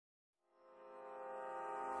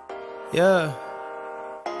Yeah.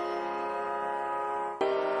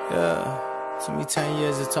 Took me 10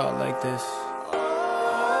 years to talk like this.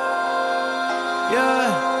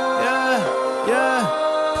 Yeah.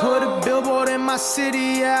 Put a billboard in my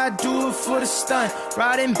city, yeah, I do it for the stunt.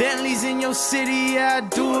 Riding Bentleys in your city, yeah, I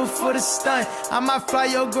do it for the stunt. I might fly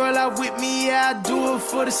your girl out with me, yeah, I do it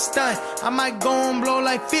for the stunt. I might go and blow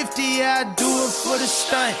like 50, yeah, I do it for the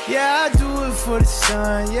stunt. Yeah, I do it for the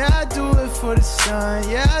sun, yeah, I do it for the sun.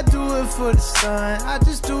 Yeah, I do it for the sun, I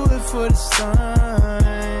just do it for the sun.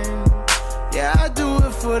 Yeah, I do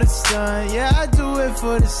it for the sun, yeah, I do it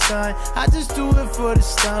for the sun. I just do it for the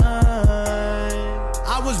sun.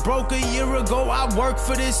 I was broke a year ago, I worked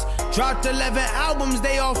for this. Dropped 11 albums,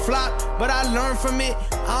 they all flopped, but I learned from it.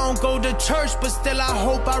 I don't go to church, but still I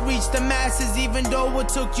hope I reach the masses. Even though it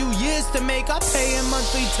took you years to make, I pay in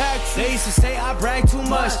monthly taxes. They used to say I brag too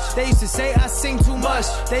much. They used to say I sing too much.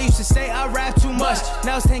 They used to say I rap too much.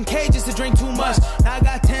 Now it's 10K just to drink too much. Now I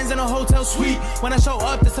got 10s in a hotel suite. When I show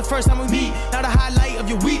up, that's the first time we meet. Now the highlight of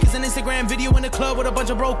your week is an Instagram video in the club with a bunch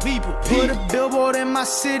of broke people. Put a billboard in my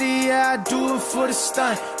city, yeah, I do it for the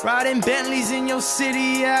stunt. Riding Bentleys in your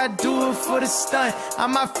city, yeah, I do it for the stunt. I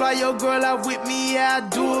might fly your girl out with me, yeah, I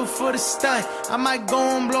do it for the stunt. I might go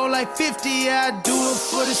and blow like 50, yeah, I do it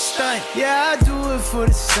for the stunt. Yeah, I do it for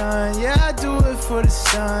the sun, yeah, I do it for the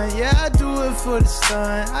sun. Yeah, I do it for the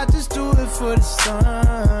sun, I just do it for the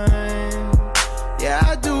sun. Yeah,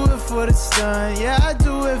 I do it for the sun, yeah, I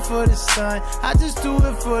do it for the sun. I just do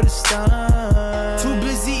it for the sun. Too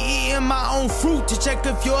busy eating my own fruit to check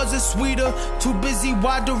if yours is sweeter. Too busy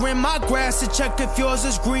watering my grass to check if yours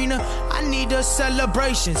is greener. I need a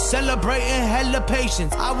celebration, celebrating hella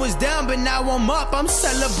patience. I was down but now I'm up, I'm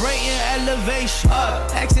celebrating elevation.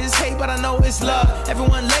 Exes hate but I know it's love.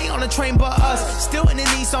 Everyone late on the train but us. Still in the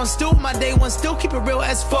Nissan, still my day one, still keep it real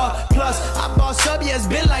as fuck. Plus, I boss up, yeah, it's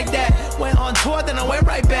been like that. Went on tour, then I went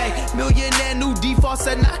right back. Millionaire, new default,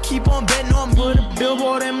 said I keep on betting on me. Put a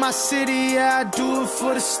billboard in my city, yeah, I do it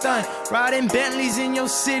for the stunt. Riding Bentleys in your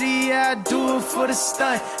city, yeah, I do it for the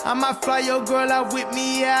stunt. I might fly your girl out with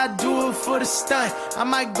me, yeah, I do it for the stunt. I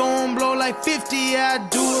might go and blow like 50, yeah, I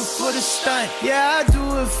do it for the stunt. Yeah, I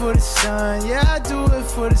do it for the sun, yeah, I do it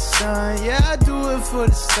for the sun. Yeah, I do it for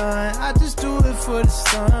the sun, I just do it for the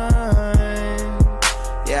sun.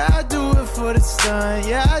 Yeah, I do it for the sun,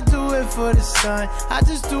 yeah, I do it for the sun. I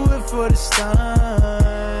just do it for the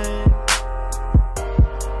sun.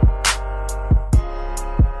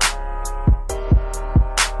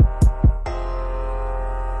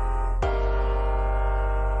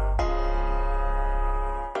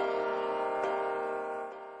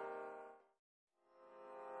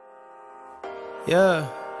 Yeah.